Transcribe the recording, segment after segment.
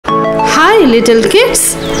Hi little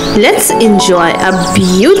kids, let's enjoy a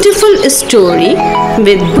beautiful story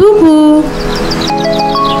with Boo Boo.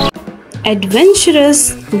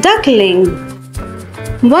 Adventurous Duckling.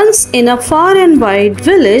 Once in a far and wide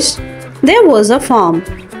village, there was a farm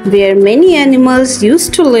where many animals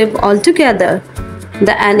used to live all together.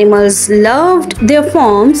 The animals loved their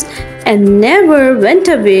farms and never went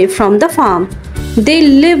away from the farm. They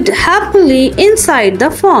lived happily inside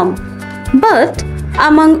the farm. But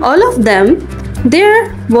among all of them,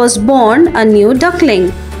 there was born a new duckling.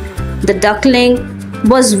 The duckling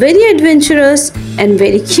was very adventurous and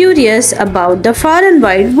very curious about the far and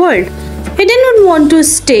wide world. He did not want to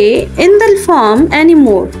stay in the farm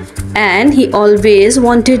anymore, and he always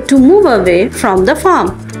wanted to move away from the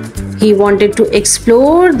farm. He wanted to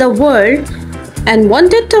explore the world and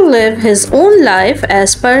wanted to live his own life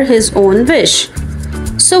as per his own wish.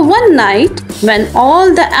 So one night, when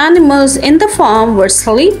all the animals in the farm were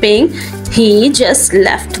sleeping, he just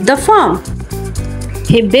left the farm.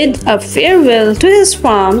 He bid a farewell to his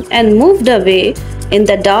farm and moved away in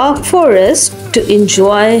the dark forest to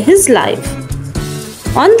enjoy his life.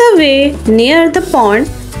 On the way near the pond,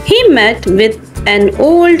 he met with an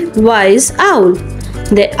old wise owl.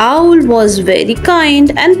 The owl was very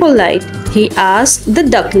kind and polite. He asked the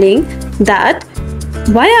duckling that,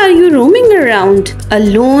 "Why are you roaming around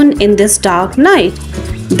alone in this dark night?"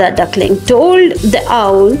 The duckling told the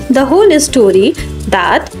owl the whole story,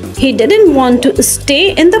 that he didn't want to stay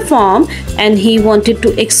in the farm and he wanted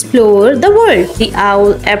to explore the world. The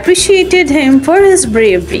owl appreciated him for his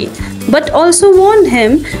bravery, but also warned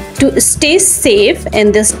him to stay safe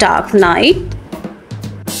in this dark night.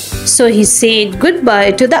 So he said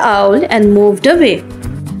goodbye to the owl and moved away.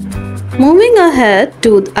 Moving ahead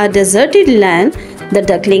to a deserted land, the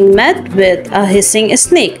duckling met with a hissing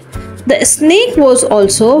snake. The snake was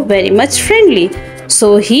also very much friendly,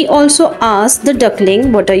 so he also asked the duckling,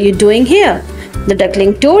 "What are you doing here?" The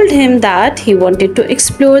duckling told him that he wanted to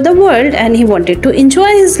explore the world and he wanted to enjoy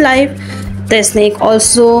his life. The snake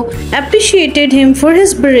also appreciated him for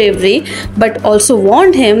his bravery, but also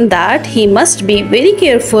warned him that he must be very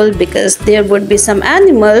careful because there would be some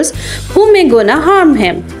animals who may gonna harm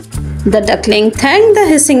him. The duckling thanked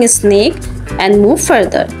the hissing snake and moved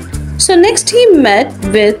further. So next he met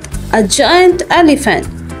with a giant elephant.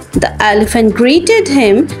 The elephant greeted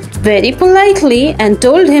him very politely and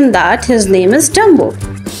told him that his name is Dumbo.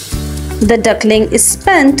 The duckling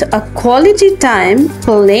spent a quality time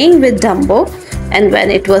playing with Dumbo, and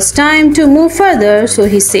when it was time to move further, so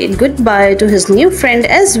he said goodbye to his new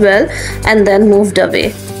friend as well and then moved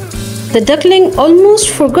away. The duckling almost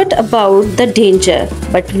forgot about the danger,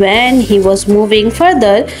 but when he was moving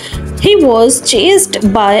further, he was chased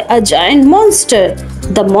by a giant monster.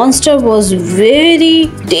 The monster was very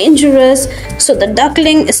dangerous, so the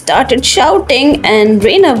duckling started shouting and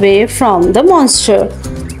ran away from the monster.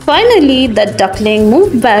 Finally, the duckling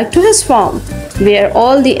moved back to his farm, where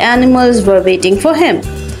all the animals were waiting for him.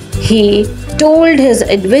 He told his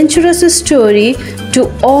adventurous story to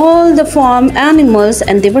all the farm animals,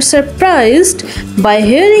 and they were surprised by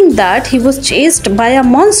hearing that he was chased by a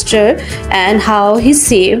monster and how he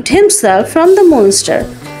saved himself from the monster.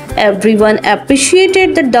 Everyone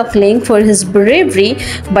appreciated the duckling for his bravery,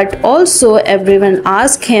 but also everyone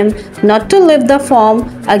asked him not to leave the farm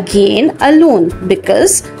again alone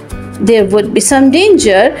because there would be some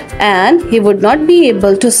danger and he would not be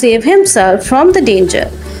able to save himself from the danger.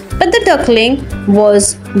 But the duckling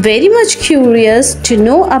was very much curious to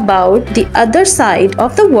know about the other side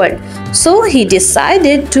of the world, so he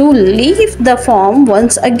decided to leave the farm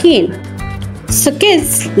once again. So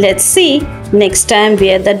kids, let's see next time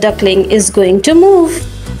where the duckling is going to move.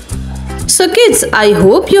 So kids, I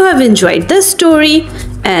hope you have enjoyed this story,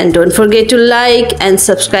 and don't forget to like and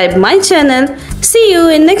subscribe my channel. See you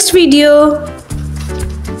in next video.